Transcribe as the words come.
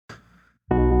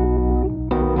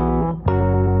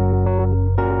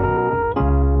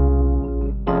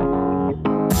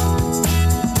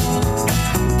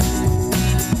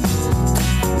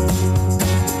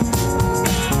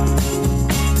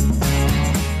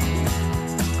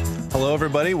Hello,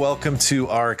 everybody. Welcome to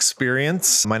our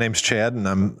experience. My name's Chad, and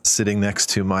I'm sitting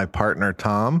next to my partner,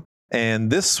 Tom.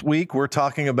 And this week, we're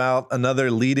talking about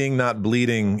another leading, not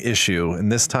bleeding issue.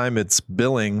 And this time, it's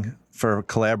billing for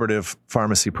collaborative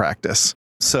pharmacy practice.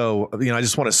 So, I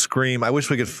just want to scream, I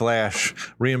wish we could flash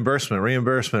reimbursement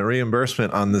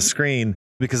on the screen,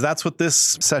 because that's what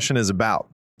this session is about.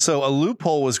 So a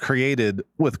loophole was created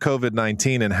with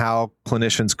COVID-19 and how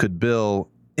clinicians could bill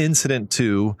incident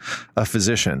to a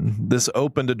physician. This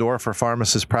opened a door for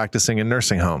pharmacists practicing in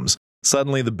nursing homes.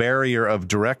 Suddenly, the barrier of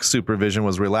direct supervision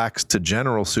was relaxed to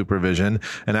general supervision,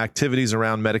 and activities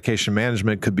around medication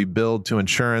management could be billed to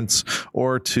insurance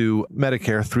or to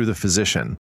Medicare through the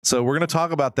physician. So we're going to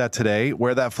talk about that today,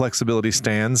 where that flexibility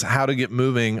stands, how to get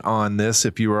moving on this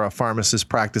if you are a pharmacist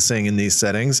practicing in these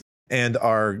settings. And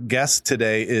our guest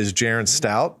today is Jaron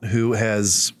Stout, who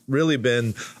has really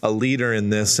been a leader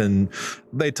in this. And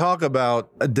they talk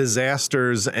about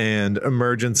disasters and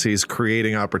emergencies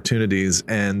creating opportunities.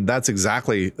 And that's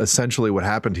exactly essentially what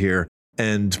happened here.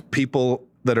 And people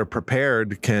that are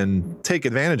prepared can take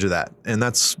advantage of that. And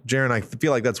that's, Jaron, I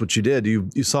feel like that's what you did. You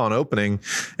saw an opening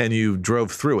and you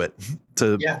drove through it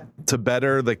to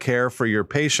better the care for your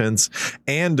patients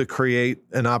and to create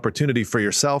an opportunity for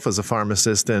yourself as a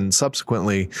pharmacist, and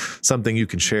subsequently something you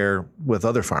can share with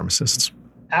other pharmacists.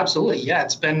 Absolutely. Yeah,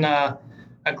 it's been a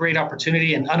great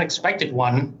opportunity, an unexpected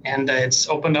one, and it's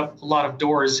opened up a lot of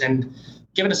doors and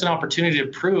given us an opportunity to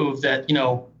prove that,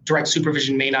 direct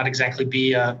supervision may not exactly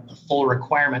be a full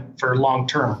requirement for long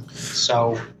term.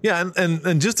 So yeah,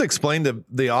 and just to explain to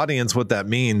the audience what that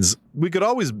means, we could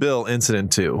always bill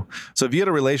incident to. So if you had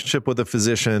a relationship with a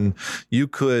physician, you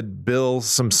could bill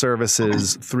some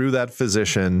services through that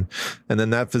physician, and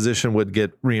then that physician would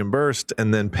get reimbursed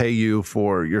and then pay you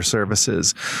for your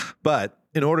services. But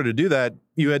in order to do that,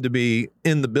 you had to be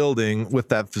in the building with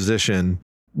that physician,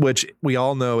 which we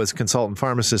all know as consultant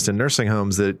pharmacists in nursing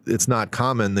homes that it's not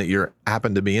common that you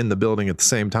happen to be in the building at the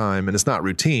same time, and it's not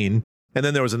routine. And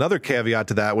then there was another caveat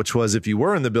to that, which was if you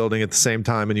were in the building at the same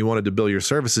time and you wanted to bill your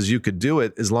services, you could do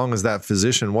it as long as that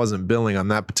physician wasn't billing on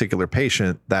that particular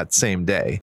patient that same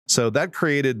day. So that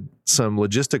created some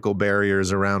logistical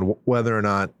barriers around whether or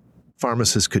not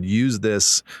pharmacists could use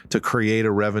this to create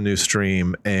a revenue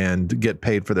stream and get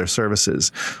paid for their services.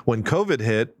 When COVID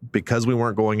hit, because we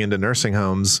weren't going into nursing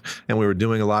homes and we were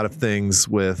doing a lot of things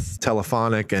with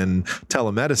telephonic and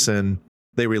telemedicine,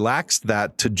 they relaxed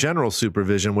that to general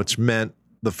supervision, which meant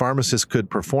the pharmacist could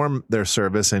perform their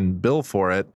service and bill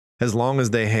for it as long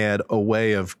as they had a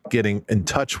way of getting in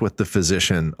touch with the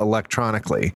physician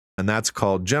electronically. And that's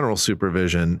called general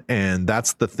supervision. And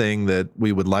that's the thing that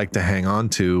we would like to hang on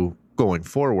to going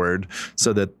forward,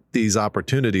 so that these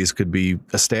opportunities could be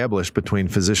established between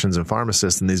physicians and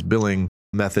pharmacists, and these billing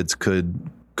methods could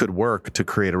work to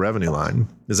create a revenue line.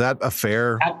 Is that a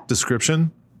fair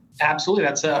description? Absolutely.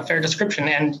 That's a fair description.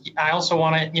 And I also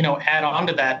want to, add on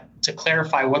to that to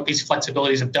clarify what these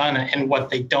flexibilities have done and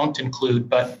what they don't include.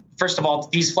 But first of all,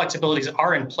 these flexibilities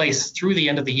are in place through the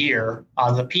end of the year.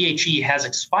 The PHE has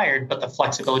expired, but the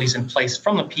flexibilities in place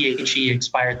from the PHE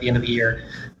expire at the end of the year.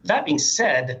 That being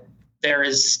said, there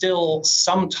is still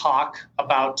some talk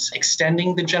about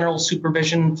extending the general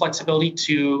supervision flexibility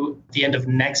to the end of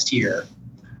next year.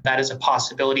 That is a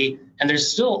possibility. And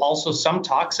there's still also some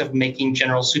talks of making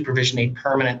general supervision a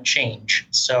permanent change.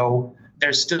 So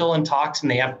they're still in talks, and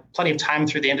they have plenty of time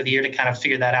through the end of the year to kind of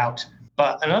figure that out.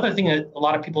 But another thing that a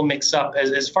lot of people mix up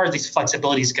as far as these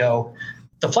flexibilities go,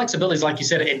 the flexibilities, like you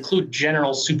said, include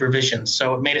general supervision.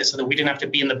 So it made it so that we didn't have to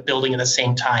be in the building at the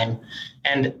same time.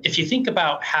 And if you think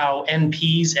about how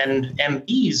NPs and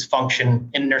MPs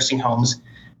function in nursing homes,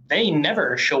 they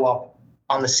never show up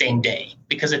on the same day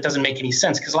because it doesn't make any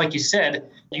sense. Because like you said,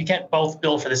 you can't both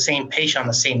bill for the same patient on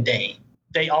the same day.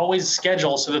 They always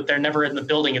schedule so that they're never in the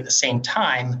building at the same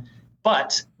time.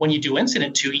 But when you do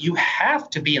incident to, you have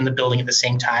to be in the building at the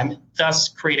same time, thus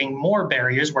creating more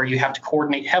barriers where you have to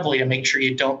coordinate heavily to make sure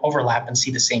you don't overlap and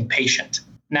see the same patient.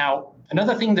 Now,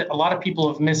 another thing that a lot of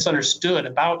people have misunderstood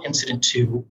about incident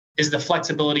to is the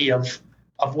flexibility of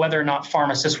whether or not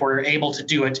pharmacists were able to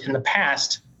do it in the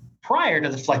past prior to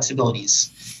the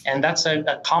flexibilities. And that's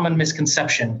a common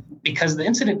misconception, because the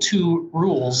incident to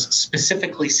rules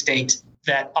specifically state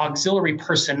that auxiliary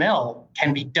personnel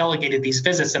can be delegated these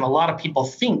visits. And a lot of people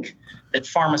think that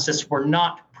pharmacists were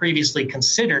not previously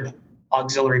considered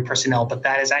auxiliary personnel, but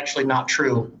that is actually not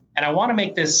true. And I want to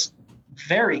make this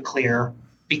very clear,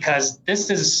 because this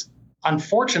is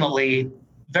unfortunately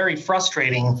very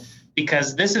frustrating,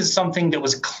 because this is something that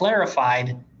was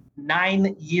clarified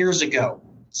 9 years ago.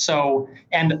 So,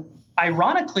 and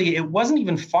ironically, it wasn't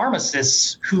even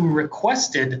pharmacists who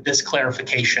requested this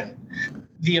clarification.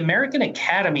 The American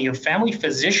Academy of Family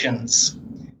Physicians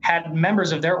had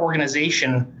members of their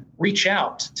organization reach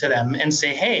out to them and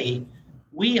say, hey,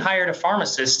 we hired a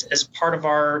pharmacist as part of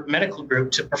our medical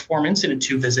group to perform incident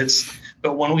 2 visits.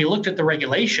 But when we looked at the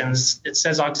regulations, it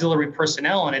says auxiliary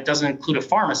personnel and it doesn't include a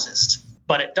pharmacist.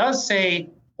 But it does say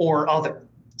or other.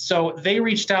 So they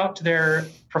reached out to their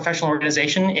professional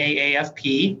organization,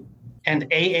 AAFP, and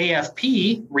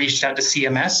AAFP reached out to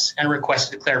CMS and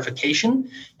requested clarification.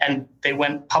 And they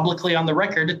went publicly on the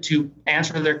record to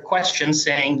answer their question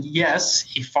saying, yes,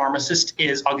 a pharmacist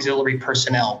is auxiliary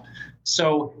personnel.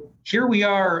 So here we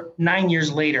are 9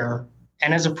 years later,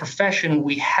 and as a profession,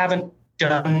 we haven't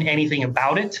done anything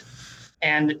about it.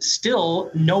 And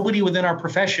still, nobody within our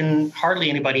profession, hardly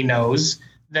anybody knows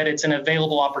that it's an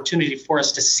available opportunity for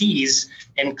us to seize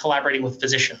in collaborating with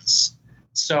physicians.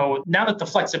 So now that the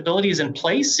flexibility is in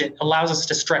place, it allows us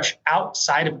to stretch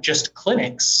outside of just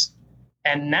clinics.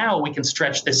 And now we can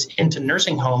stretch this into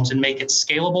nursing homes and make it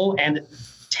scalable and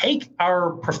take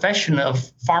our profession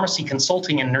of pharmacy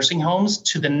consulting in nursing homes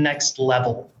to the next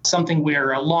level, something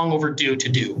we're long overdue to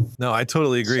do. No, I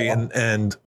totally agree.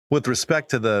 And with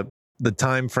respect to the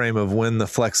time frame of when the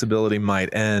flexibility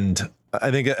might end, I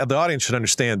think the audience should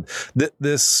understand that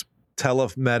this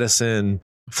telemedicine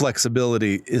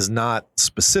flexibility is not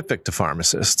specific to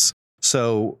pharmacists.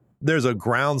 So there's a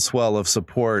groundswell of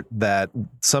support that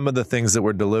some of the things that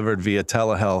were delivered via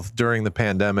telehealth during the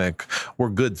pandemic were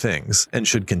good things and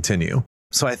should continue.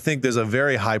 So I think there's a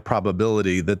very high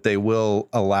probability that they will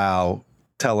allow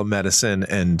telemedicine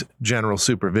and general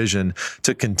supervision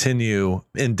to continue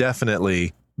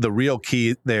indefinitely. The real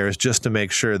key there is just to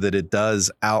make sure that it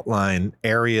does outline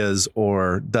areas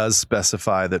or does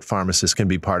specify that pharmacists can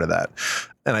be part of that.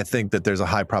 And I think that there's a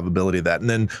high probability of that. And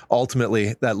then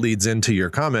ultimately that leads into your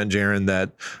comment, Jaron,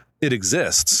 that it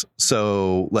exists.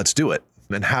 So let's do it.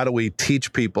 And how do we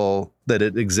teach people that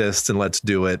it exists and let's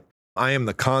do it? I am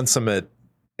the consummate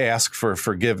ask for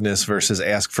forgiveness versus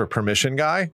ask for permission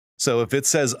guy. So if it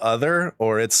says other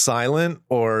or it's silent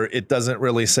or it doesn't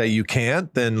really say you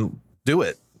can't, then do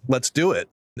it. Let's do it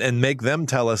and make them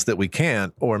tell us that we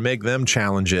can't or make them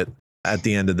challenge it at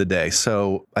the end of the day.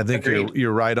 So I think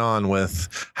you're right on with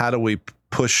how do we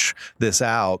push this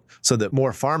out so that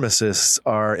more pharmacists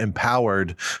are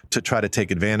empowered to try to take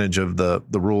advantage of the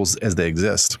rules as they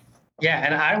exist. Yeah,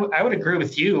 and I would agree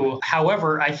with you.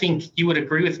 However, I think you would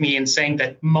agree with me in saying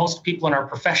that most people in our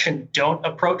profession don't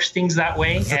approach things that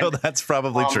way. So that's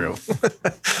probably true.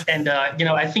 And,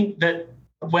 I think that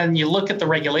when you look at the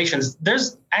regulations,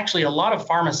 there's actually a lot of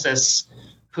pharmacists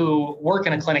who work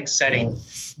in a clinic setting,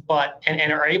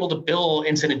 and are able to bill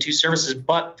incident 2 services,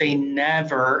 but they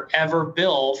never, ever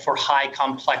bill for high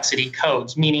complexity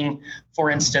codes, meaning, for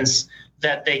instance,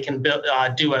 that they can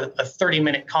do a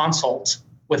 30-minute consult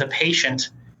with a patient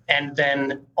and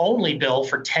then only bill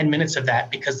for 10 minutes of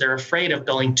that because they're afraid of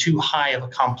billing too high of a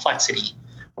complexity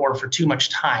or for too much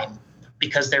time,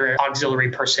 because they're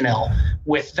auxiliary personnel.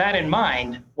 With that in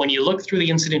mind, when you look through the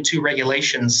Incident 2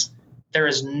 regulations, there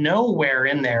is nowhere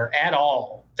in there at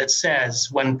all that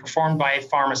says when performed by a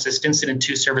pharmacist, Incident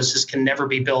 2 services can never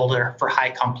be billed for high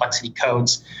complexity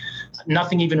codes.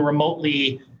 Nothing even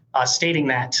remotely stating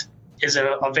that is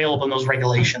available in those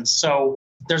regulations. So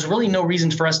there's really no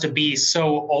reason for us to be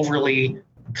so overly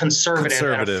conservative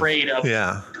and afraid of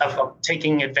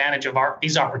taking advantage of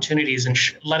these opportunities and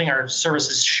letting our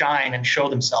services shine and show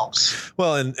themselves.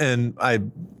 Well, and I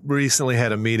recently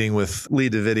had a meeting with Lee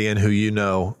Davidian,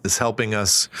 who is helping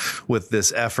us with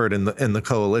this effort in the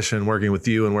coalition, working with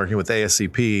you and working with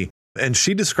ASCP. And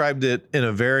she described it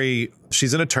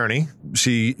she's an attorney.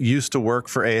 She used to work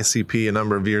for ASCP a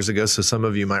number of years ago, so some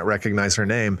of you might recognize her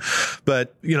name.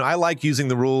 But, I like using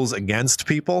the rules against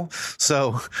people.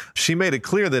 So she made it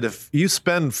clear that if you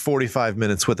spend 45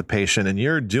 minutes with a patient and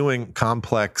you're doing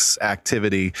complex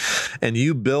activity and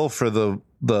you bill for the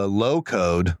low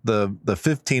code, the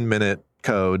 15-minute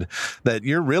code, that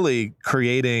you're really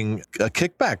creating a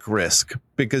kickback risk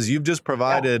because you've just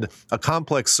provided a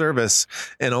complex service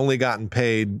and only gotten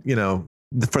paid,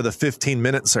 for the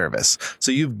 15-minute service.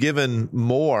 So you've given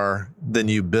more than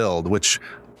you billed, which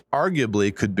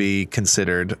arguably could be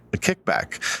considered a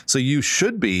kickback. So you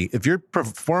should be, if you're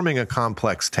performing a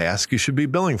complex task, you should be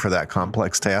billing for that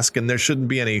complex task, and there shouldn't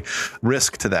be any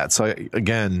risk to that. So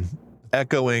again,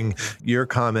 echoing your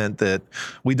comment that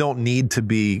we don't need to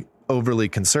be overly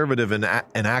conservative. In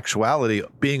actuality,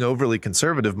 being overly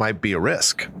conservative might be a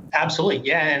risk. Absolutely.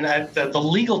 Yeah. And the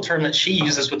legal term that she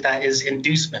uses with that is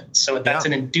inducement. So that's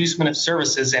an inducement of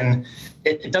services. And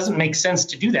it doesn't make sense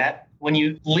to do that when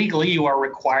you legally, you are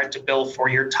required to bill for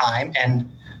your time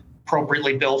and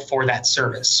appropriately bill for that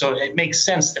service. So it makes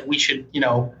sense that we should,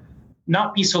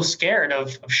 not be so scared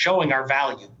of showing our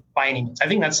value by any means. I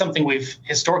think that's something we've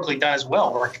historically done as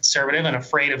well. We're conservative and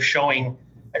afraid of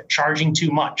charging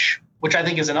too much, which I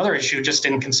think is another issue just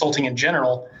in consulting in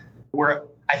general, where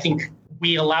I think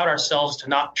we allowed ourselves to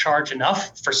not charge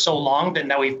enough for so long that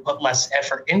now we've put less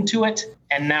effort into it.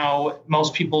 And now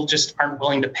most people just aren't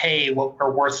willing to pay what we're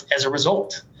worth as a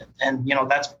result. And,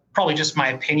 that's probably just my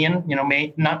opinion.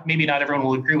 Maybe not everyone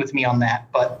will agree with me on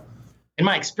that, but in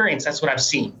my experience, that's what I've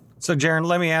seen. So, Jaron,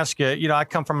 let me ask you, I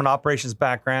come from an operations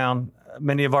background.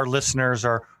 Many of our listeners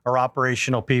are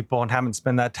operational people and haven't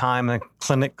spent that time in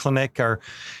a clinic or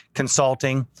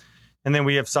consulting. And then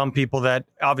we have some people that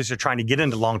obviously are trying to get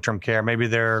into long-term care. Maybe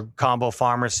they're combo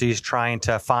pharmacies trying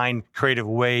to find creative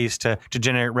ways to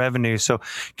generate revenue. So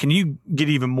can you get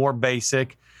even more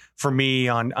basic for me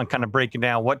on kind of breaking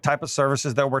down what type of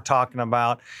services that we're talking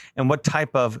about and what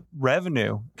type of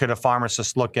revenue could a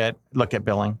pharmacist look at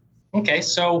billing? Okay,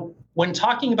 so when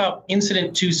talking about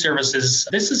Incident to services,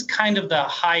 this is kind of the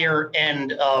higher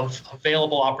end of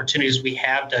available opportunities we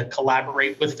have to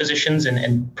collaborate with physicians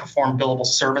and perform billable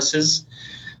services.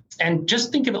 And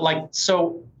just think of it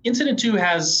so Incident to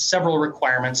has several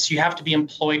requirements. You have to be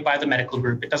employed by the medical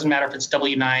group. It doesn't matter if it's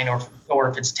W-9 or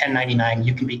if it's 1099.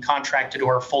 You can be contracted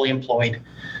or fully employed.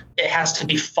 It has to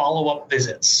be follow-up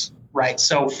visits, right?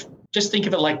 So just think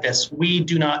of it like this. We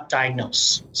do not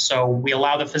diagnose. So we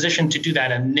allow the physician to do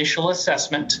that initial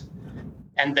assessment,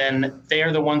 and then they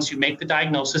are the ones who make the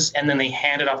diagnosis, and then they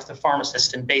hand it off to the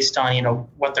pharmacist. And based on,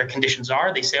 what their conditions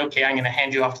are, they say, okay, I'm going to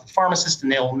hand you off to the pharmacist,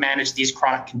 and they'll manage these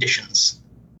chronic conditions.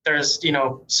 There's,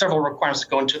 several requirements to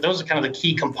go into. Those are kind of the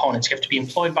key components. You have to be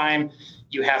employed by him.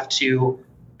 You have to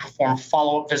perform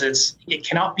follow-up visits. It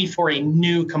cannot be for a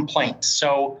new complaint.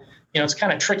 So, it's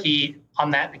kind of tricky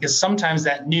on that because sometimes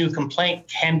that new complaint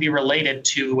can be related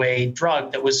to a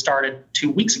drug that was started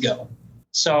 2 weeks ago.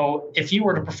 So if you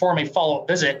were to perform a follow-up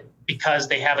visit because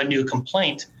they have a new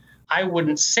complaint, I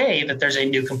wouldn't say that there's a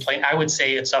new complaint. I would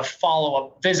say it's a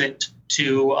follow-up visit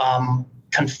to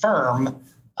confirm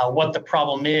what the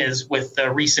problem is with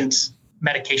the recent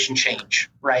medication change,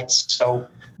 right? So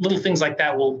little things like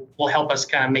that will help us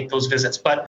kind of make those visits.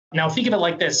 But now think of it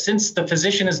like this. Since the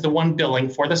physician is the one billing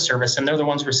for the service and they're the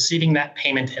ones receiving that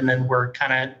payment, and then we're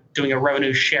kind of doing a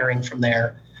revenue sharing from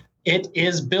there, it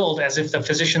is billed as if the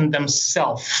physician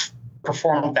themselves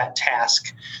performed that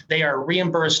task. They are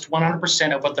reimbursed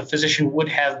 100% of what the physician would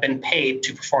have been paid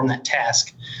to perform that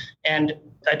task. And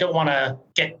I don't want to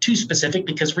get too specific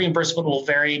because reimbursement will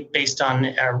vary based on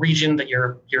a region that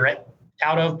you're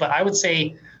out of. But I would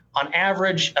say on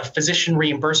average, a physician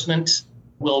reimbursement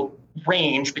will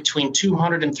range between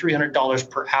 $200 and $300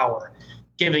 per hour,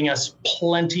 giving us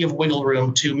plenty of wiggle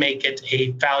room to make it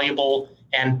a valuable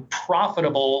and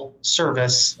profitable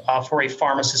service for a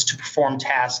pharmacist to perform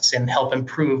tasks and help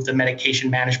improve the medication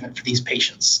management for these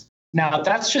patients. Now,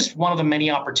 that's just one of the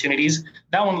many opportunities.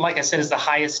 That one, like I said, is the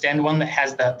highest end one that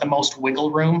has the most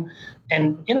wiggle room.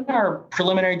 And in our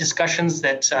preliminary discussions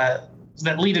that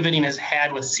Lee Davidian has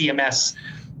had with CMS,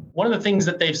 one of the things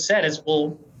that they've said is,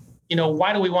 well,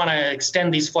 why do we want to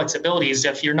extend these flexibilities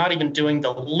if you're not even doing the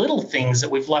little things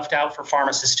that we've left out for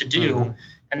pharmacists to do? Mm-hmm.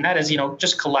 And that is,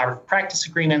 just collaborative practice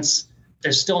agreements.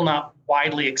 They're still not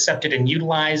widely accepted and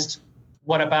utilized.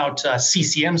 What about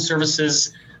CCM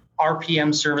services,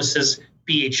 RPM services,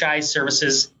 BHI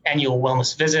services, annual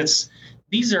wellness visits?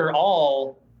 These are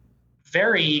all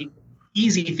very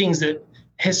easy things that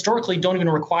historically don't even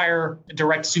require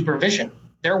direct supervision.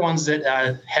 They're ones that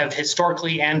have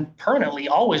historically and permanently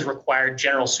always required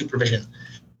general supervision.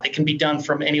 They can be done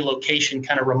from any location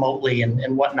kind of remotely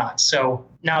and whatnot. So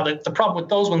now the problem with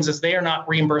those ones is they are not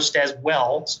reimbursed as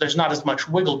well. So there's not as much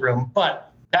wiggle room.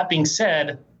 But that being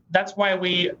said, that's why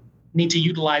we need to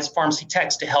utilize pharmacy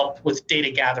techs to help with data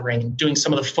gathering and doing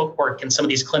some of the footwork and some of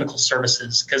these clinical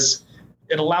services, because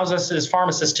it allows us as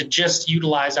pharmacists to just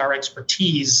utilize our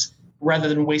expertise rather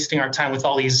than wasting our time with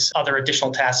all these other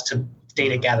additional tasks to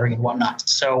data gathering and whatnot.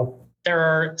 So there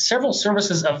are several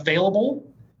services available.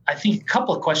 I think a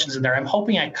couple of questions in there. I'm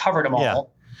hoping I covered them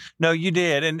all. No, you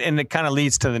did. And it kind of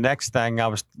leads to the next thing I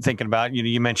was thinking about.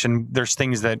 You mentioned there's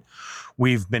things that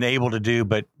we've been able to do,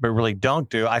 but really don't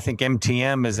do. I think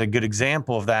MTM is a good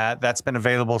example of that. That's been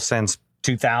available since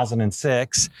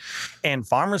 2006, and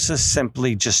pharmacists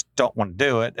simply just don't want to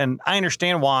do it. And I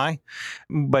understand why,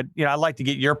 but I'd like to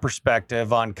get your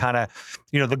perspective on kind of,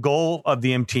 the goal of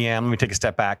the MTM. Let me take a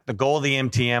step back. The goal of the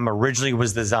MTM originally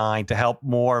was designed to help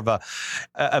more of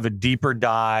a deeper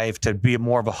dive, to be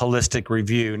more of a holistic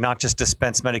review, not just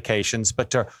dispense medications, but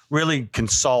to really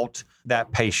consult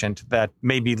that patient that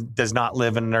maybe does not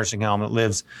live in a nursing home, that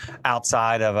lives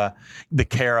outside of the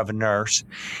care of a nurse.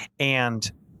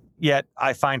 And yet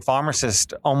I find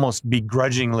pharmacists almost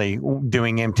begrudgingly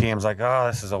doing MTMs, like, oh,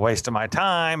 this is a waste of my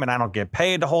time and I don't get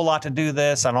paid a whole lot to do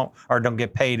this. I don't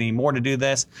get paid anymore to do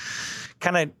this.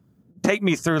 Kind of take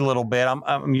me through a little bit.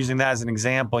 I'm using that as an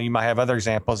example. You might have other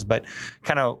examples, but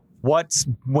kind of what's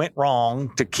went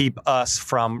wrong to keep us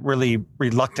from really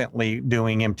reluctantly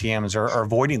doing MTMs or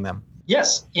avoiding them?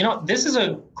 Yes. This is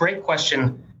a great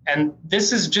question. And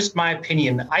this is just my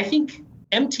opinion. I think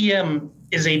MTM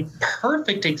is a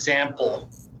perfect example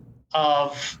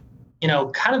of,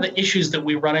 kind of the issues that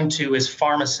we run into as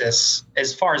pharmacists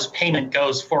as far as payment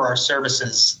goes for our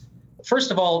services.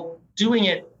 First of all, doing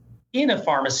it in a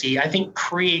pharmacy, I think,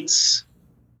 creates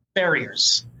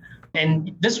barriers.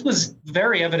 And this was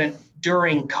very evident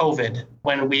during COVID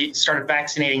when we started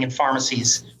vaccinating in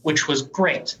pharmacies, which was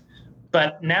great.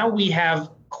 But now we have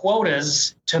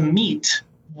quotas to meet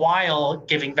while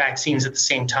giving vaccines at the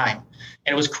same time.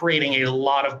 And it was creating a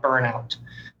lot of burnout.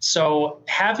 So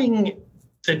having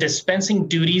the dispensing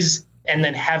duties and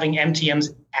then having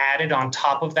MTMs added on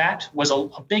top of that was a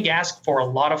big ask for a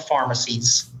lot of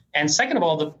pharmacies. And second of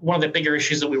all, one of the bigger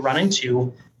issues that we run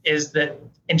into is that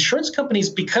insurance companies,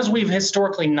 because we've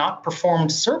historically not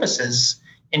performed services,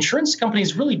 insurance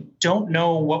companies really don't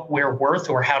know what we're worth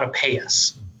or how to pay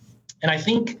us. And I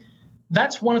think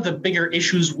that's one of the bigger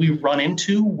issues we run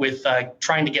into with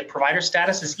trying to get provider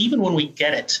status is even when we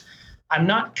get it, I'm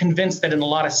not convinced that in a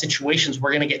lot of situations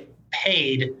we're going to get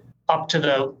paid up to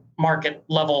the market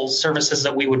level services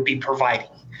that we would be providing.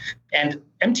 And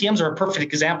MTMs are a perfect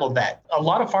example of that. A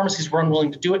lot of pharmacies were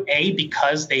unwilling to do it, A,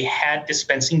 because they had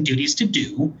dispensing duties to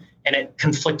do, and it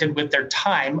conflicted with their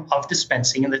time of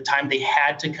dispensing and the time they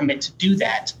had to commit to do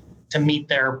that to meet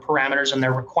their parameters and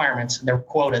their requirements and their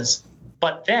quotas.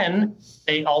 But then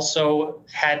they also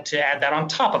had to add that on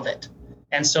top of it.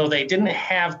 And so they didn't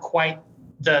have quite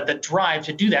the drive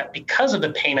to do that because of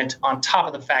the payment on top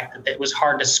of the fact that it was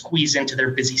hard to squeeze into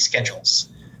their busy schedules.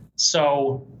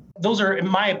 So those are, in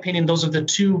my opinion, those are the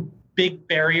two big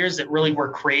barriers that really were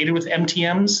created with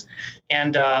MTMs.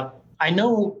 And I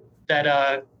know that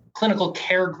a clinical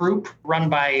care group run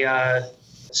by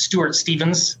Stuart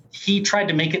Stevens, he tried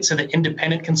to make it so that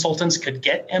independent consultants could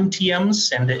get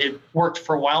MTMs, and it worked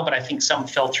for a while, but I think some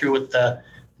fell through with the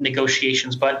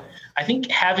negotiations. But I think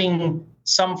having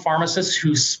some pharmacists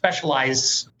who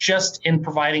specialize just in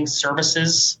providing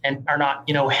services and are not,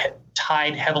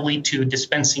 tied heavily to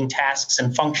dispensing tasks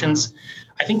and functions,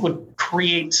 I think would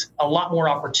create a lot more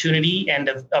opportunity and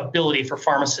ability for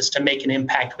pharmacists to make an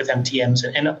impact with MTMs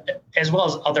and as well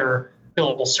as other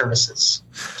billable services.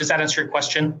 Does that answer your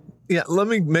question? Yeah, let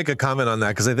me make a comment on that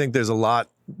because I think there's a lot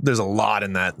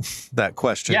in that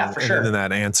question for sure. and in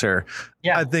that answer.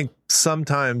 Yeah. I think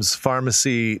sometimes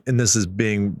pharmacy, and this is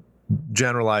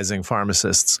generalizing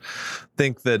pharmacists,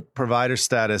 think that provider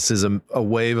status is a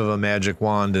wave of a magic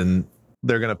wand and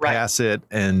they're going to pass it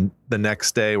and the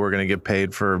next day we're going to get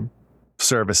paid for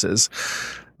services.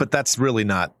 But that's really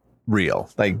not real.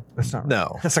 That's not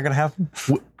going to happen.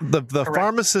 The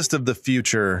pharmacist of the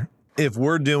future, if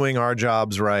we're doing our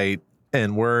jobs right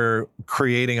and we're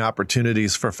creating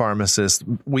opportunities for pharmacists,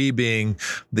 we being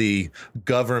the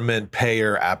government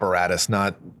payer apparatus,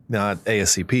 not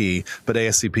ASCP, but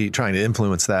ASCP trying to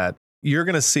influence that, you're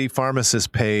going to see pharmacists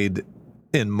paid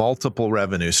in multiple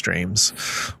revenue streams.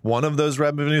 One of those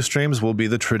revenue streams will be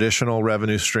the traditional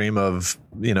revenue stream of,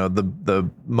 the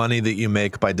money that you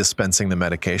make by dispensing the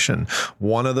medication.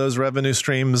 One of those revenue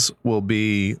streams will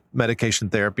be medication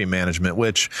therapy management,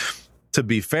 which, to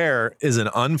be fair, is an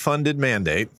unfunded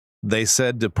mandate. They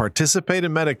said to participate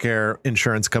in Medicare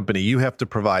insurance company, you have to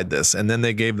provide this. And then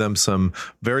they gave them some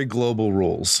very global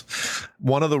rules.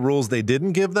 One of the rules they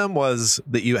didn't give them was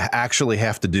that you actually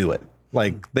have to do it.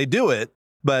 They do it,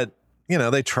 but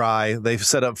they try, they've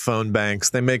set up phone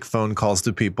banks, they make phone calls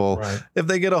to people. Right. If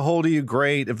they get a hold of you,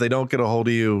 great. If they don't get a hold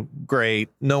of you, great.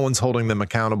 No one's holding them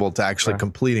accountable to actually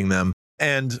completing them.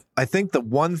 And I think the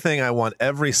one thing I want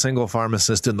every single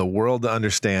pharmacist in the world to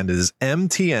understand is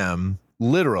MTM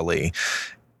literally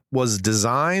was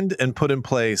designed and put in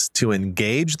place to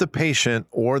engage the patient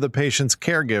or the patient's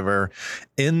caregiver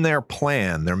in their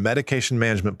plan, their medication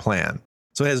management plan.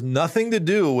 So it has nothing to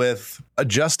do with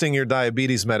adjusting your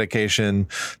diabetes medication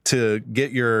to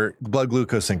get your blood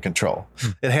glucose in control.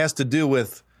 It has to do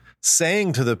with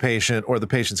saying to the patient or the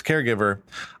patient's caregiver,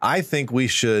 I think we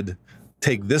should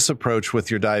take this approach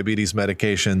with your diabetes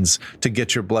medications to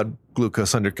get your blood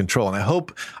glucose under control. And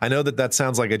I know that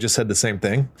sounds like I just said the same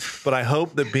thing, but I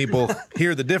hope that people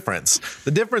hear the difference. The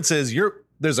difference is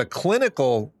there's a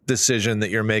clinical decision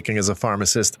that you're making as a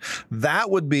pharmacist.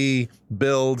 That would be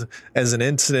billed as an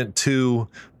incident to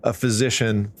a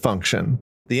physician function.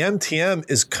 The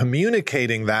MTM is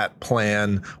communicating that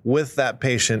plan with that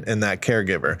patient and that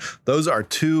caregiver. Those are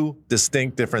two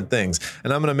distinct different things.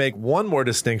 And I'm going to make one more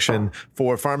distinction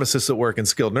for pharmacists that work in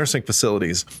skilled nursing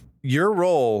facilities. Your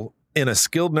role in a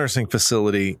skilled nursing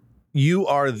facility, you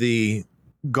are the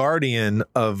guardian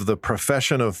of the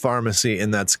profession of pharmacy in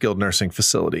that skilled nursing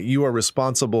facility. You are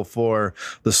responsible for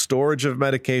the storage of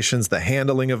medications, the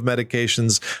handling of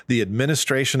medications, the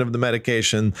administration of the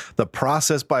medication, the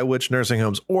process by which nursing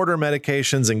homes order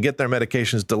medications and get their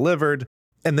medications delivered.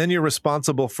 And then you're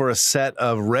responsible for a set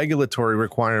of regulatory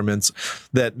requirements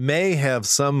that may have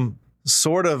some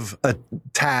sort of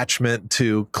attachment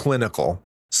to clinical.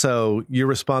 So you're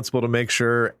responsible to make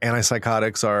sure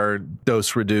antipsychotics are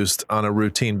dose reduced on a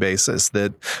routine basis,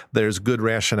 that there's good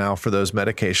rationale for those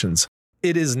medications.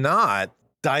 It is not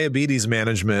diabetes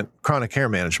management, chronic care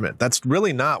management. That's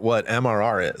really not what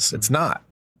MRR is. It's not.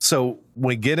 So when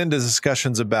we get into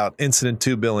discussions about incident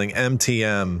to billing,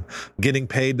 MTM, getting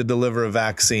paid to deliver a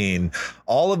vaccine,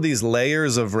 all of these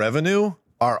layers of revenue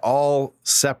are all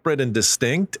separate and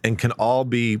distinct and can all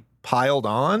be piled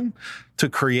on to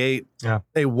create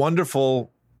a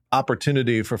wonderful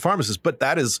opportunity for pharmacists. But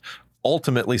that is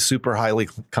ultimately super highly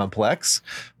complex,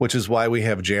 which is why we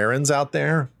have gerunds out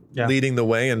there leading the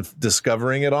way and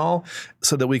discovering it all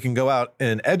so that we can go out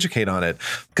and educate on it.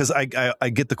 Because I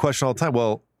get the question all the time,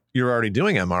 well, you're already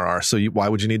doing MRR, so why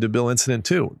would you need to bill incident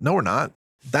to? No, we're not.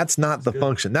 That's not the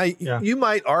function. Now, you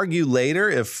might argue later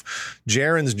if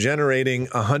Jaron's generating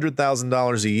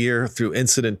 $100,000 a year through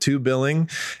incident to billing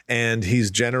and he's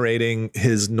generating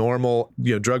his normal,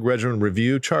 drug regimen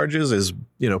review charges as,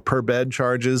 per bed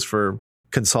charges for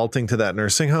consulting to that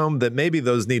nursing home, that maybe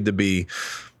those need to be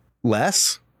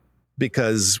less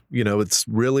because, it's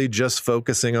really just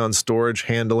focusing on storage,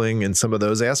 handling, and some of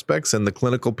those aspects. And the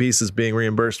clinical piece is being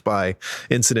reimbursed by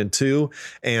incident to,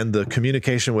 and the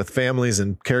communication with families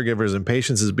and caregivers and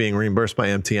patients is being reimbursed by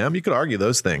MTM. You could argue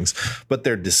those things, but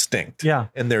they're distinct. Yeah.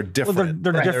 And they're different. Well,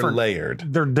 they're different. They're layered.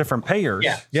 They're different payers.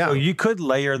 Yeah. So you could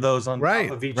layer those on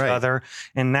top of each other.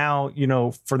 And now,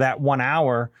 for that 1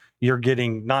 hour, you're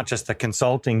getting not just the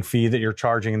consulting fee that you're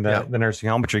charging the nursing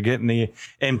home, but you're getting the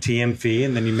MTM fee,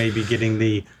 and then you may be getting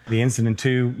the incident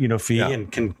to, fee,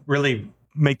 and can really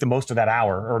make the most of that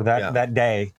hour or that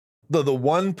day. The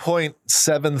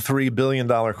 $1.73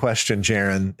 billion question,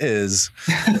 Jaron, is...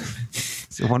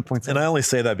 And I only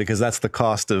say that because that's the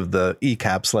cost of the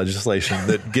ECAPS legislation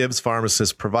that gives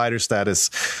pharmacists provider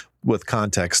status with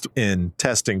context in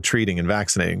testing, treating, and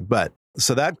vaccinating. But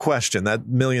so that question, that $1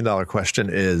 million question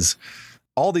is,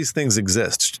 all these things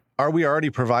exist. Are we already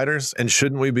providers? And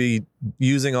shouldn't we be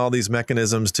using all these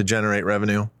mechanisms to generate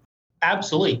revenue?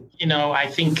 Absolutely. I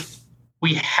think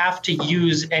we have to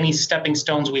use any stepping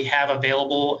stones we have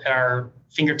available at our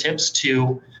fingertips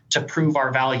to prove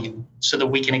our value so that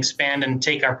we can expand and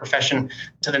take our profession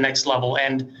to the next level.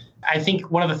 And I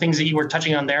think one of the things that you were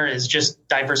touching on there is just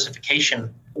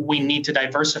diversification. We need to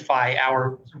diversify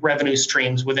our revenue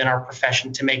streams within our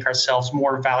profession to make ourselves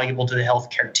more valuable to the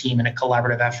healthcare team in a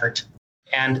collaborative effort.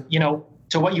 And,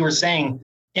 to what you were saying,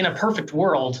 in a perfect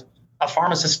world, a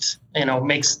pharmacist,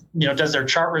 does their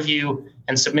chart review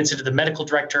and submits it to the medical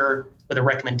director with a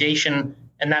recommendation.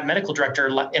 And that medical director,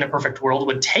 in a perfect world,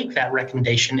 would take that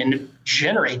recommendation and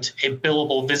generate a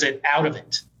billable visit out of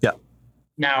it. Yeah.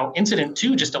 Now, incident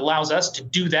to just allows us to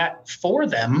do that for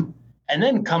them and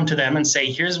then come to them and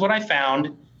say, here's what I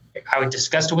found. I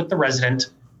discussed it with the resident,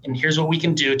 and here's what we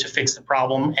can do to fix the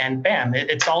problem. And bam,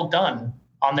 it's all done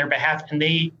on their behalf, and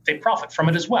they profit from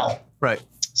it as well. Right.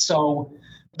 So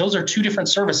those are two different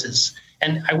services.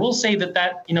 And I will say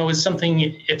that is something,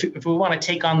 if we want to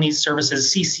take on these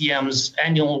services, CCMs,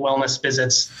 annual wellness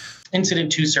visits,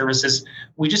 incident to services,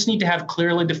 we just need to have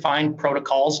clearly defined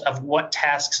protocols of what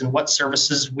tasks and what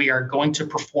services we are going to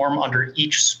perform under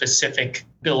each specific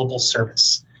billable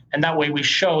service. And that way we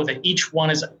show that each one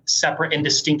is separate and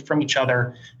distinct from each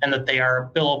other and that they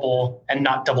are billable and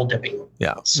not double dipping.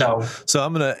 Yeah. So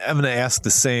I'm gonna ask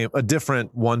a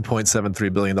different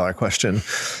 $1.73 billion question.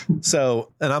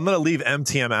 And I'm gonna leave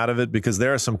MTM out of it because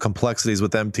there are some complexities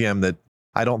with MTM that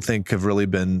I don't think have really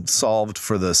been solved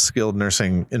for the skilled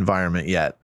nursing environment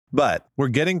yet. But we're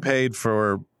getting paid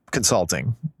for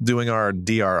consulting, doing our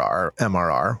DRR,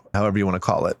 MRR, however you want to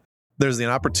call it. There's an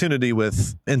opportunity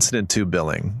with Incident to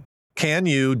billing. Can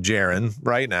you, Jaron,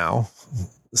 right now,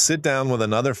 sit down with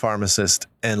another pharmacist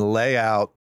and lay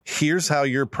out, here's how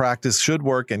your practice should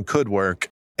work and could work.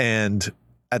 And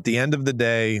at the end of the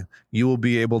day, you will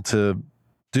be able to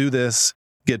do this,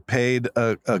 get paid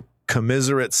a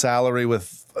commiserate salary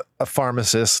with a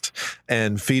pharmacist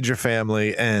and feed your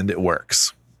family, and it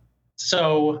works.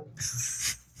 So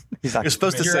you're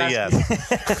supposed to say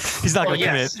yes. He's not going to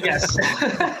commit. Yes.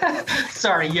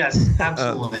 Sorry. Yes,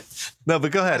 absolutely. No,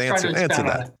 but go ahead. Answer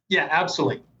that. Yeah,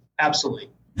 absolutely.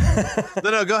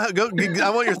 No, go ahead. I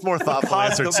want your more thoughtful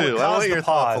answer too. I want your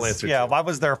thoughtful answer. Yeah. Why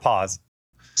was there a pause?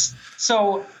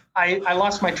 So I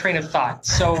lost my train of thought.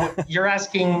 So you're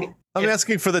asking. I'm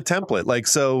asking for the template.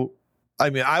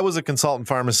 I was a consultant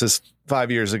pharmacist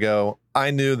 5 years ago.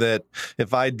 I knew that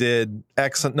if I did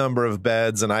X number of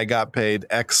beds and I got paid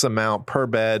X amount per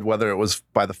bed, whether it was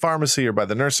by the pharmacy or by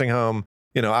the nursing home,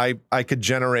 I could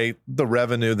generate the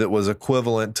revenue that was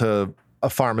equivalent to a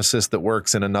pharmacist that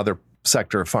works in another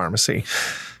sector of pharmacy.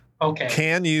 Okay.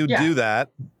 Can you do that?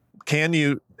 Can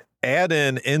you add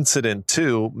in Incident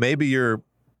to? Maybe you're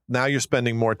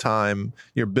spending more time,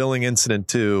 you're billing Incident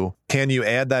to. Can you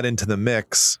add that into the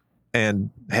mix and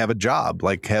have a job,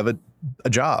 have a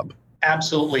job?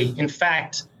 Absolutely. In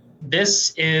fact,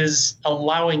 this is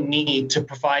allowing me to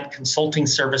provide consulting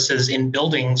services in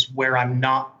buildings where I'm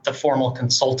not the formal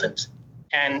consultant.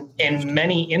 And in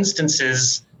many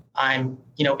instances, I'm,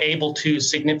 able to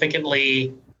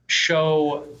significantly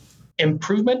show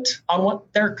improvement on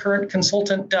what their current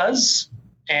consultant does.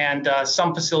 And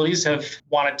some facilities have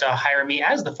wanted to hire me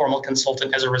as the formal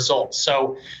consultant as a result.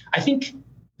 So I think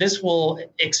this will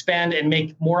expand and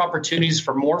make more opportunities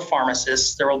for more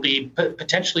pharmacists. There will be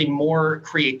potentially more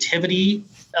creativity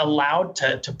allowed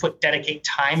to dedicate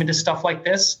time into stuff like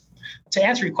this. To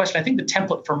answer your question, I think the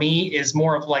template for me is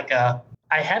more of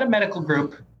I had a medical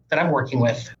group that I'm working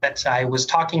with that I was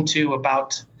talking to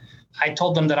about. I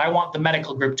told them that I want the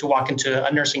medical group to walk into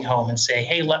a nursing home and say,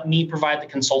 hey, let me provide the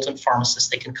consultant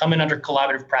pharmacist. They can come in under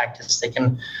collaborative practice. They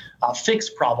can fix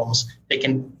problems. They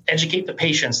can educate the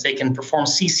patients. They can perform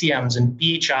CCMs and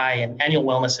BHI and annual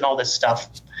wellness and all this stuff.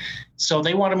 So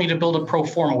they wanted me to build a pro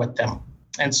forma with them.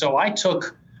 And so I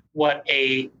took what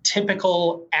a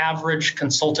typical average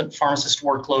consultant pharmacist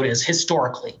workload is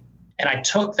historically. And I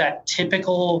took that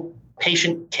typical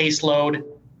patient caseload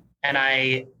and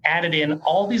I added in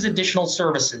all these additional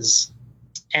services,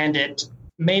 and it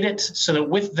made it so that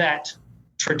with that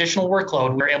traditional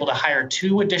workload, we were able to hire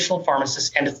 2 additional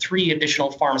pharmacists and 3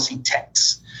 additional pharmacy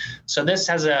techs. So this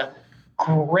has a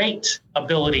great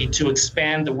ability to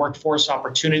expand the workforce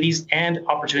opportunities and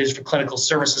opportunities for clinical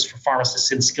services for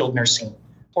pharmacists in skilled nursing,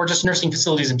 or just nursing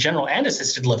facilities in general, and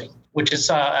assisted living, which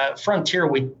is a frontier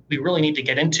we really need to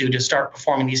get into to start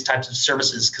performing these types of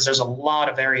services, because there's a lot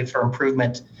of area for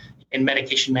improvement in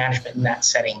medication management in that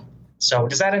setting. So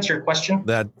does that answer your question?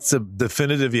 That's a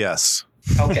definitive yes.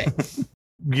 Okay.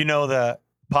 The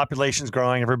population's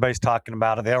growing. Everybody's talking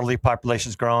about it. The elderly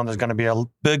population's growing. There's going to be a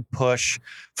big push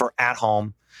for at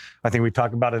home. I think we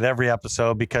talk about it every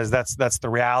episode because that's the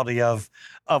reality of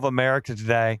America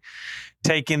today.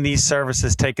 Taking these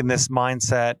services, taking this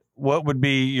mindset, what would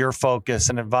be your focus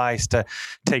and advice to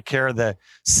take care of the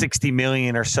 60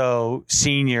 million or so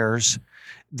seniors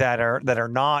that are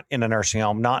not in a nursing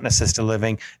home, not in assisted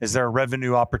living? Is there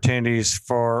revenue opportunities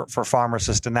for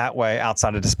pharmacists in that way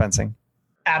outside of dispensing?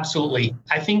 Absolutely.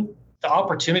 I think the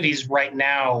opportunities right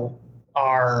now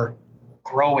are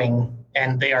growing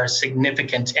and they are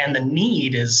significant, and the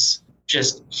need is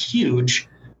just huge.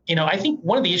 I think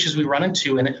one of the issues we run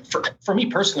into, and for me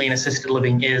personally in assisted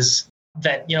living, is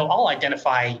that, I'll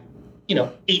identify,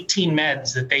 18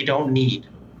 meds that they don't need,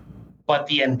 but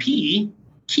the NP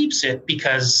keeps it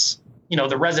because,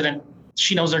 the resident,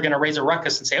 she knows they're going to raise a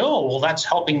ruckus and say, oh, well, that's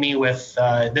helping me with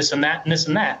this and that and this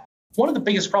and that. One of the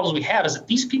biggest problems we have is that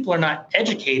these people are not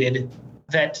educated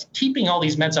that keeping all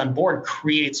these meds on board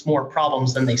creates more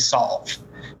problems than they solve.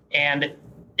 And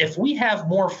if we have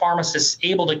more pharmacists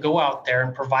able to go out there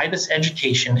and provide this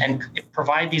education and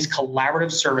provide these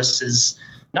collaborative services,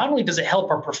 not only does it help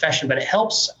our profession, but it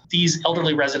helps these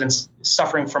elderly residents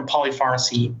suffering from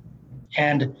polypharmacy.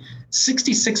 And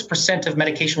 66% of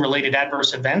medication-related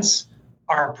adverse events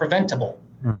are preventable.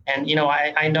 And,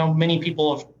 I know many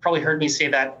people have probably heard me say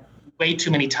that way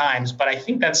too many times, but I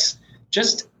think that's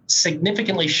just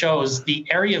significantly shows the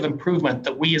area of improvement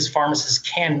that we as pharmacists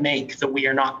can make that we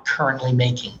are not currently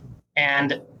making.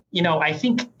 And, I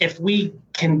think if we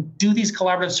can do these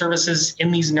collaborative services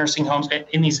in these nursing homes,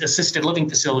 in these assisted living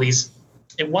facilities,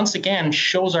 it once again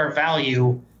shows our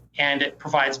value and it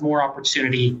provides more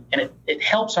opportunity and it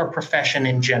helps our profession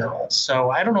in general. So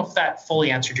I don't know if that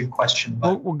fully answered your question.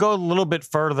 But we'll go a little bit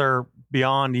further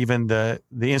beyond even the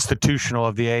institutional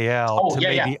of the AL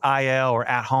maybe IL or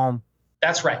at home.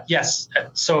 That's right. Yes.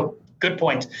 So good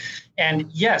point. And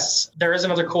yes, there is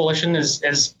another coalition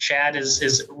as Chad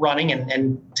is running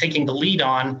and taking the lead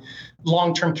on,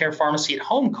 long-term care pharmacy at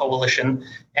home coalition.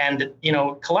 And,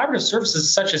 collaborative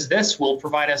services such as this will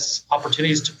provide us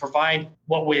opportunities to provide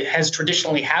what has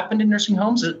traditionally happened in nursing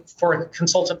homes for a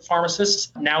consultant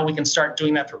pharmacist. Now we can start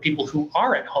doing that for people who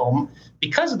are at home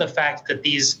because of the fact that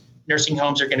these nursing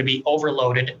homes are going to be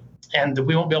overloaded and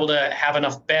we won't be able to have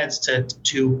enough beds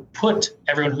to put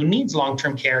everyone who needs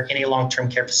long-term care in a long-term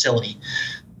care facility.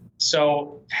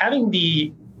 So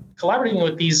collaborating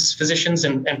with these physicians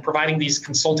and providing these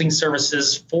consulting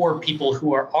services for people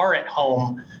who are at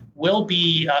home will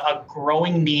be a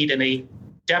growing need and a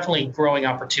definitely growing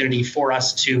opportunity for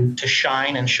us to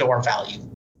shine and show our value.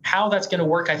 How that's going to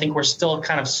work, I think we're still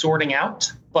kind of sorting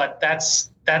out, but that's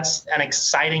an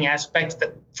exciting aspect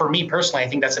that for me personally, I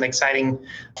think that's an exciting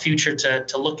future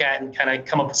to look at and kind of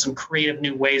come up with some creative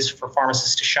new ways for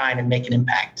pharmacists to shine and make an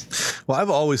impact. Well, I've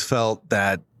always felt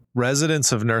that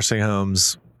residents of nursing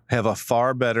homes have a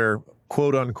far better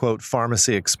quote unquote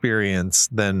pharmacy experience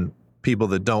than people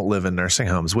that don't live in nursing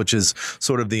homes, which is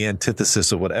sort of the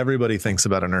antithesis of what everybody thinks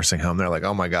about a nursing home. They're like,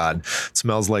 oh my God, it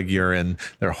smells like urine.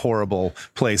 They're horrible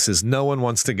places. No one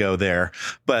wants to go there.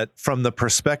 But from the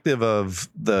perspective of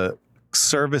the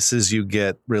services you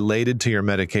get related to your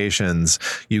medications,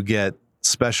 you get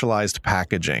specialized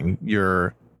packaging.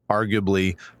 You're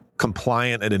arguably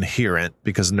compliant and adherent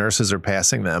because nurses are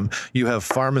passing them. You have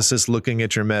pharmacists looking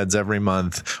at your meds every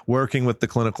month, working with the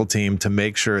clinical team to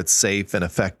make sure it's safe and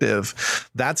effective.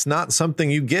 That's not something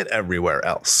you get everywhere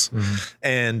else. Mm-hmm.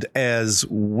 And as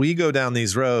we go down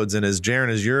these roads, and as Jaron,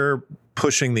 as you're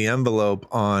pushing the envelope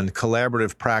on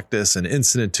collaborative practice and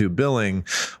incident to billing,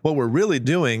 what we're really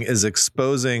doing is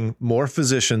exposing more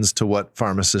physicians to what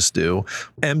pharmacists do.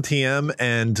 MTM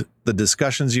and the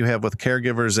discussions you have with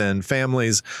caregivers and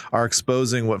families are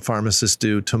exposing what pharmacists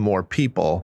do to more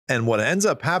people. And what ends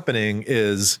up happening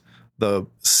is the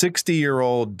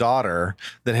 60-year-old daughter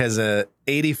that has a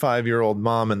 85-year-old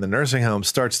mom in the nursing home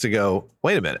starts to go,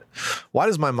 wait a minute, why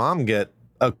does my mom get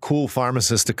a cool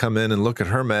pharmacist to come in and look at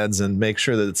her meds and make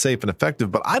sure that it's safe and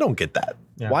effective, but I don't get that.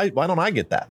 Yeah. Why don't I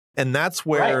get that? And that's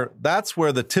where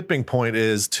the tipping point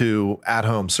is to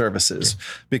at-home services,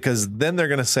 because then they're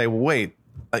going to say, wait,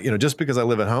 just because I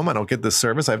live at home, I don't get this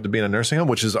service. I have to be in a nursing home,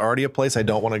 which is already a place I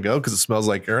don't want to go because it smells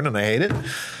like urine and I hate it.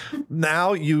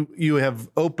 Now you have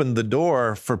opened the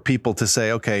door for people to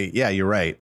say, okay, yeah, you're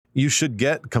right. You should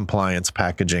get compliance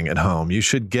packaging at home. You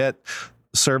should get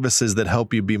services that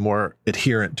help you be more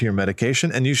adherent to your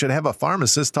medication. And you should have a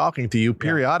pharmacist talking to you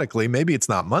periodically. Maybe it's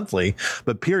not monthly,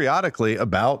 but periodically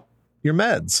about your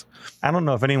meds. I don't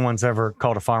know if anyone's ever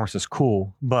called a pharmacist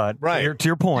cool, but to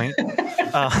your point,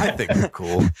 I think they're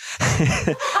cool.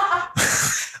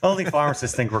 Only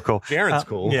pharmacists think we're cool. Jaron's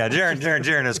cool. Yeah,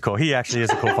 Jaron is cool. He actually is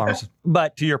a cool pharmacist.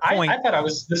 But to your point, I thought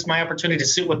this is my opportunity to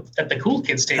sit at the cool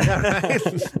kids table.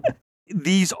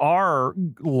 These are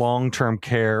long-term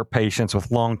care patients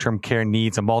with long-term care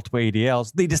needs and multiple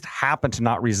ADLs. They just happen to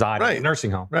not reside in a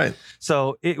nursing home. Right.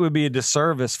 So it would be a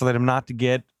disservice for them not to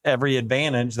get every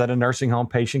advantage that a nursing home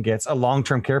patient gets, a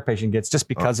long-term care patient gets, just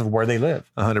because of where they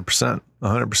live. 100%.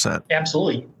 100%.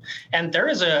 Absolutely. And there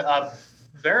is a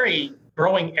very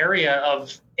growing area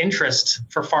of interest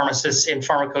for pharmacists in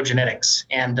pharmacogenetics.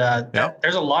 And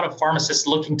there's a lot of pharmacists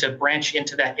looking to branch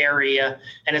into that area.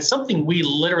 And it's something we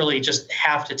literally just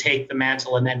have to take the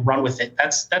mantle and then run with it.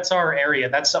 That's our area.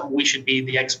 That's something we should be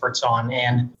the experts on.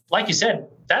 And like you said,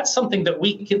 that's something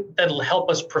that'll help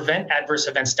us prevent adverse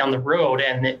events down the road.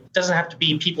 And it doesn't have to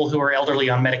be people who are elderly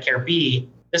on Medicare B.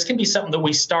 This can be something that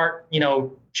we start,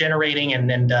 generating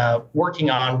and working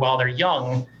on while they're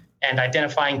young, and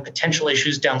identifying potential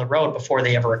issues down the road before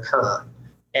they ever occur.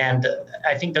 And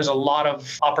I think there's a lot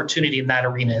of opportunity in that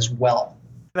arena as well.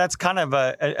 That's kind of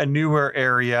a newer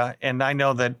area. And I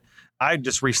know that I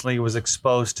just recently was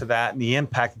exposed to that and the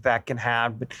impact that can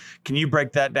have. But can you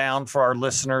break that down for our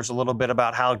listeners a little bit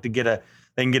about how they can get a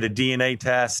DNA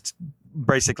test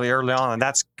basically early on? And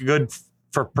that's good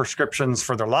for prescriptions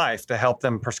for their life to help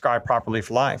them prescribe properly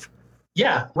for life.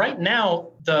 Yeah, right now,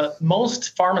 the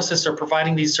most pharmacists are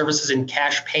providing these services in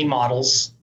cash pay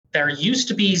models. There used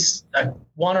to be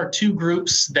one or two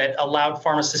groups that allowed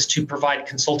pharmacists to provide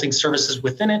consulting services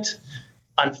within it.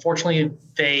 Unfortunately,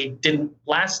 they didn't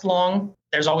last long.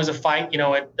 there's always a fight,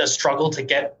 a struggle to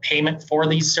get payment for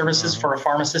these services for a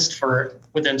pharmacist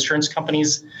with insurance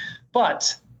companies.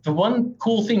 But the one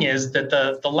cool thing is that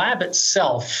the lab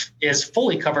itself is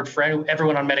fully covered for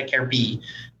everyone on Medicare B.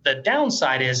 The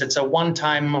downside is it's a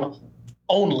one-time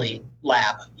only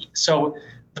lab. So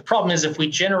the problem is if we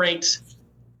generate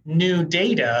new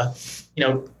data,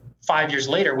 5 years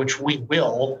later, which we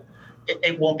will,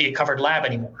 it won't be a covered lab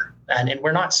anymore. And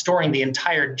we're not storing the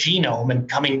entire genome and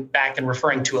coming back and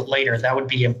referring to it later. That would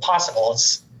be impossible.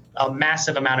 It's a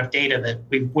massive amount of data that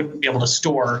we wouldn't be able to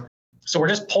store. So we're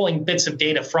just pulling bits of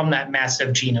data from that massive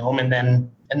genome and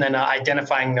then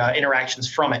identifying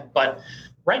interactions from it. But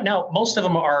right now, most of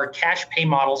them are cash pay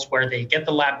models where they get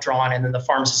the lab drawn and then the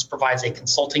pharmacist provides a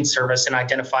consulting service and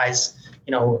identifies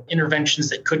interventions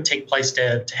that could take place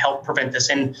to help prevent this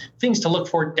and things to look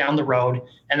for down the road.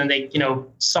 And then they,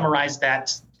 summarize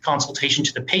that consultation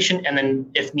to the patient. And then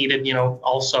if needed,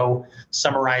 also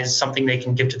summarize something they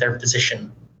can give to their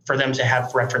physician for them to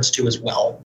have reference to as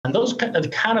well. And those are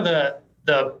kind of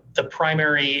the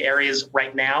primary areas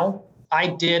right now. I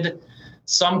did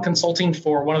some consulting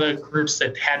for one of the groups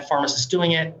that had pharmacists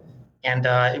doing it. And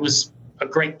it was a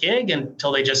great gig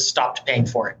until they just stopped paying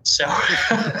for it. So,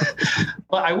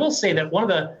 but I will say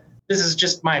that this is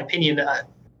just my opinion,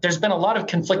 there's been a lot of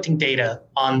conflicting data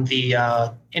on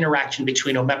the interaction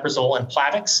between omeprazole and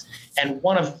Plavix. And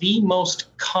one of the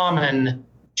most common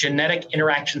genetic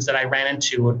interactions that I ran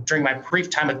into during my brief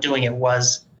time of doing it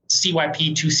was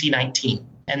CYP2C19.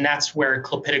 And that's where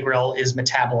clopidogrel is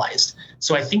metabolized.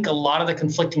 So I think a lot of the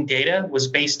conflicting data was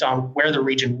based on where the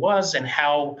region was and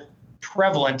how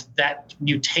prevalent that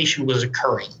mutation was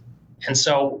occurring. And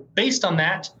so based on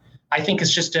that, I think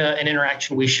it's just an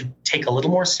interaction we should take a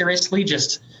little more seriously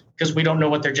just because we don't know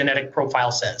what their genetic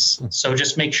profile says. So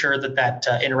just make sure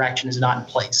that interaction is not in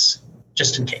place,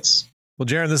 just in case. Well,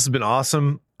 Jaron, this has been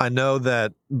awesome. I know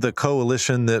that the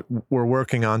coalition that we're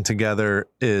working on together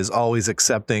is always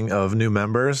accepting of new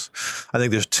members. I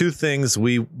think there's two things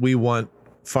we want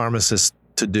pharmacists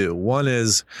to do. One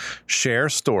is share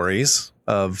stories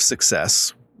of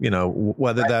success,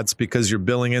 whether that's because you're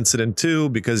billing incident 2,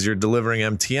 because you're delivering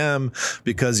MTM,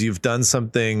 because you've done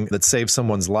something that saved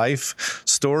someone's life.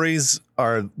 Stories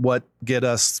are what get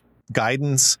us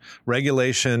guidance,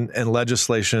 regulation, and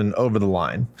legislation over the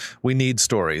line. We need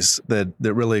stories that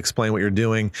really explain what you're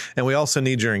doing. And we also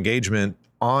need your engagement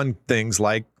on things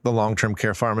like the Long-Term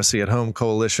Care Pharmacy at Home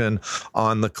Coalition,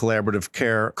 on the Collaborative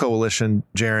Care Coalition.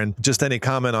 Jaron, just any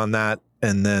comment on that,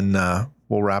 and then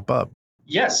we'll wrap up.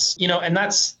 Yes, and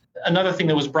that's another thing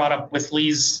that was brought up with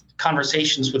Lee's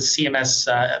conversations with CMS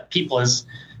people is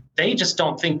they just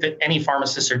don't think that any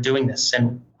pharmacists are doing this.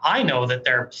 And I know that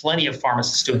there are plenty of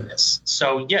pharmacists doing this.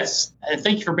 So yes, and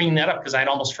thank you for bringing that up because I'd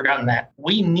almost forgotten that.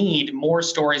 We need more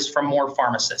stories from more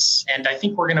pharmacists. And I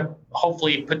think we're going to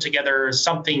hopefully put together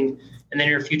something in the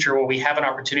near future where we have an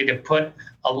opportunity to put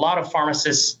a lot of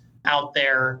pharmacists out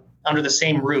there under the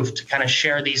same roof to kind of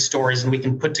share these stories. And we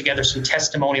can put together some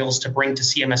testimonials to bring to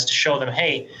CMS to show them,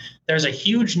 hey, there's a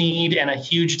huge need and a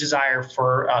huge desire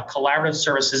for collaborative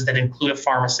services that include a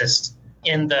pharmacist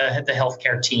in the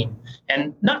healthcare team.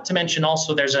 And not to mention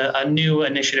also there's a new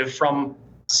initiative from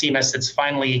CMS that's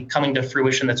finally coming to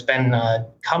fruition that's been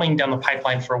coming down the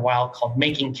pipeline for a while called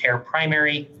Making Care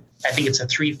Primary. I think it's a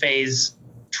 3-phase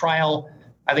trial.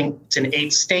 I think it's in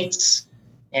 8 states.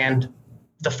 And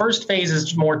the first phase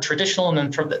is more traditional. And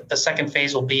then for the second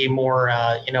phase will be more,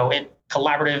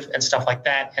 collaborative and stuff like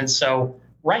that. And so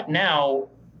right now,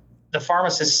 the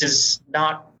pharmacist is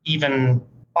not even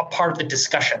a part of the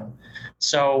discussion.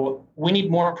 So we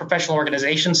need more professional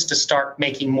organizations to start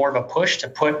making more of a push to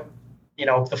put,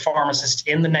 the pharmacist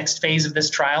in the next phase of this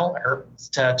trial, or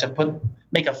to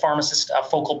make a pharmacist a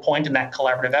focal point in that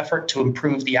collaborative effort to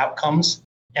improve the outcomes.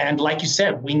 And like you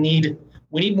said, we need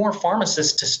more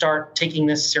pharmacists to start taking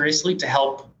this seriously to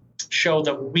help show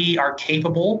that we are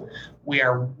capable, we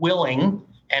are willing,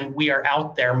 and we are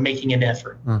out there making an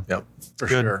effort. Yep, for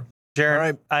sure. Jaron,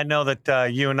 right. I know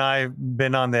that you and I have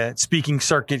been on the speaking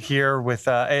circuit here with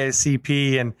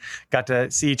ASCP and got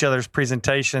to see each other's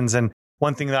presentations. And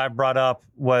one thing that I brought up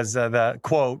was the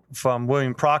quote from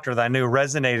William Proctor that I knew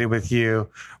resonated with you,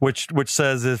 which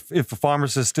says, if a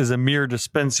pharmacist is a mere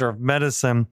dispenser of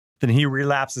medicine, then he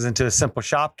relapses into a simple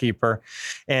shopkeeper.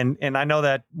 And I know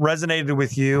that resonated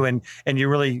with you, and you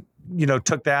really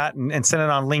took that and sent it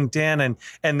on LinkedIn,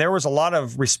 and there was a lot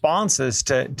of responses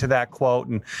to that quote.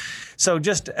 And so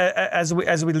just as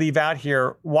we leave out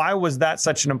here, why was that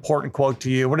such an important quote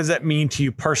to you? What does that mean to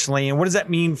you personally? And what does that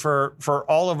mean for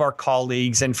all of our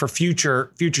colleagues and for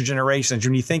future generations?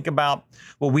 When you think about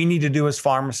what we need to do as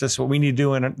pharmacists, what we need to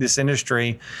do in this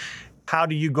industry, how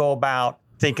do you go about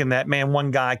thinking that, man, one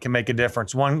guy can make a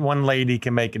difference, one lady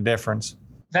can make a difference?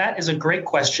 That is a great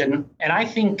question. And I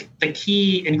think the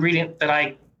key ingredient that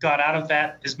I got out of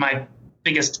that is my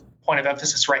biggest point of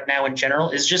emphasis right now in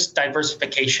general is just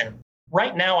diversification.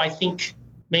 Right now, I think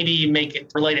maybe make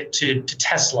it related to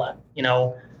Tesla.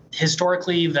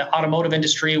 Historically, the automotive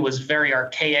industry was very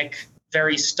archaic,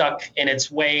 very stuck in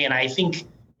its way. And I think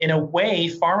in a way,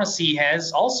 pharmacy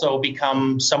has also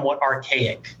become somewhat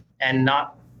archaic and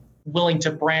not willing to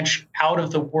branch out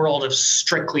of the world of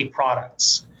strictly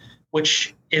products,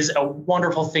 which is a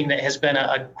wonderful thing that has been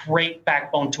a great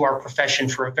backbone to our profession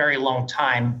for a very long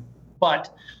time.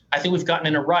 But I think we've gotten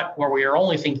in a rut where we are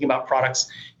only thinking about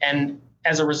products. And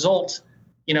as a result,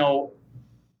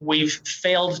 we've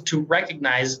failed to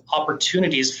recognize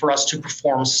opportunities for us to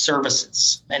perform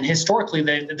services. And historically,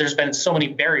 there's been so many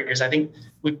barriers. I think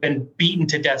we've been beaten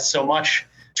to death so much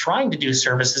trying to do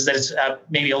services that it's,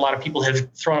 maybe a lot of people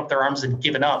have thrown up their arms and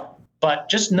given up. But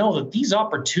just know that these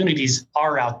opportunities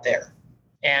are out there.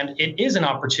 And it is an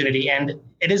opportunity, and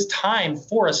it is time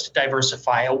for us to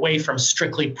diversify away from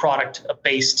strictly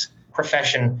product-based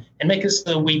profession and make it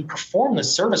so that we perform the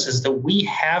services that we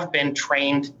have been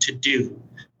trained to do.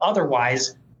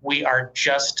 Otherwise, we are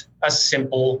just a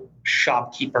simple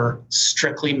shopkeeper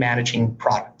strictly managing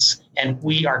products. And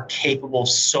we are capable of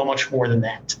so much more than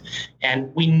that.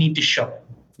 And we need to show it.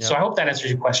 Yep. So I hope that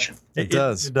answers your question. It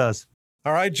does. It does.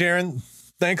 All right, Jaron.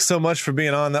 Thanks so much for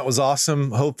being on. That was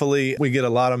awesome. Hopefully we get a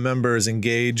lot of members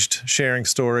engaged, sharing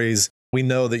stories. We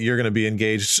know that you're going to be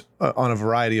engaged on a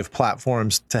variety of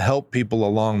platforms to help people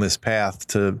along this path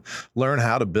to learn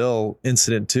how to bill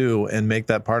Incident to and make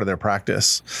that part of their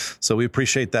practice. So we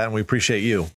appreciate that, and we appreciate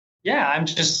you. Yeah, I'm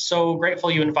just so grateful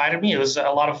you invited me. It was a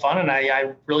lot of fun, and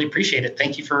I really appreciate it.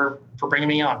 Thank you for bringing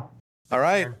me on. All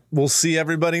right. We'll see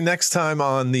everybody next time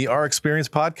on the Our Experience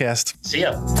podcast. See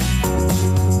ya.